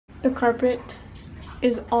The carpet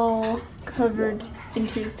is all covered in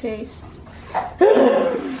toothpaste.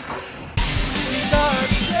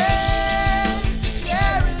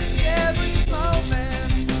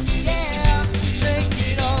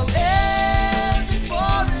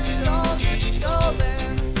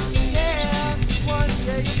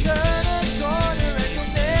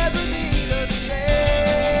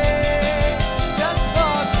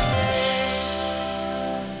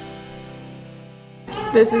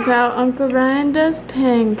 This is how Uncle Ryan does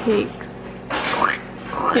pancakes.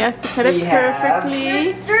 He has to cut it perfectly.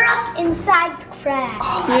 There's syrup inside the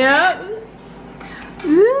crack. Yep.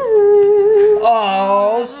 Ooh.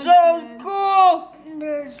 Oh, so cool!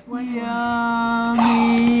 There's one.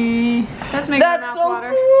 Yummy. That's making my mouth so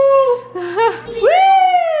water. Cool.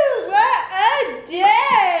 Woo! What a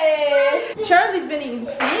day! Charlie's been eating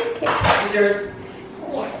pancakes. Is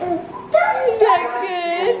that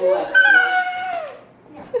good?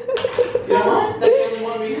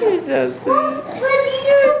 You're so sweet.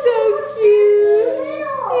 You're so cute.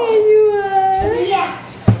 There you are. Yes.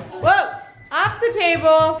 Whoa! Off the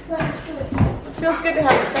table. Let's do it. Feels good to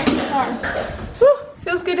have a second car. Whew.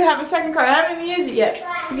 Feels good to have a second car. I haven't even used it yet.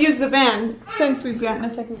 I've used the van since we've gotten a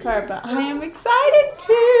second car, but I am excited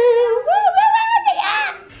to.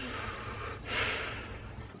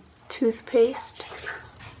 Toothpaste.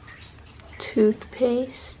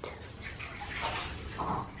 Toothpaste.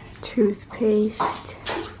 Toothpaste.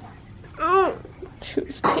 Oh,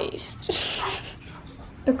 toothpaste.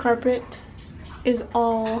 The carpet is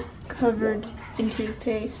all covered in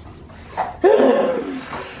toothpaste. And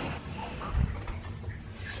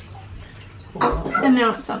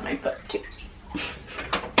now it's on my butt too.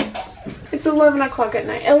 It's 11 o'clock at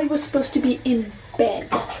night. Ellie was supposed to be in bed.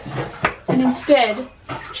 And instead,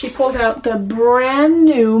 she pulled out the brand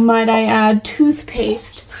new, might I add,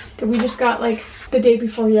 toothpaste that we just got like the day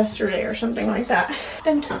before yesterday or something like that.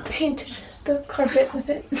 And painted the carpet with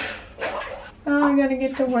it. Oh, I gotta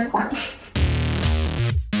get to work.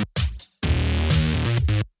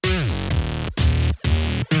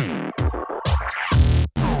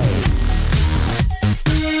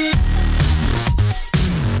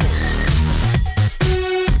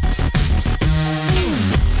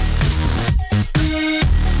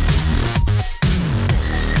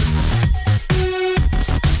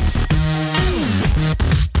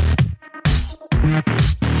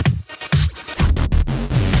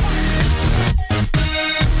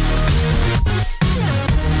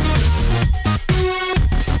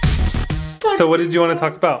 So what did you want to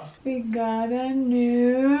talk about? We got a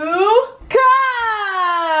new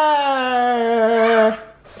car!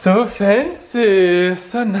 So fancy,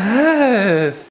 so nice.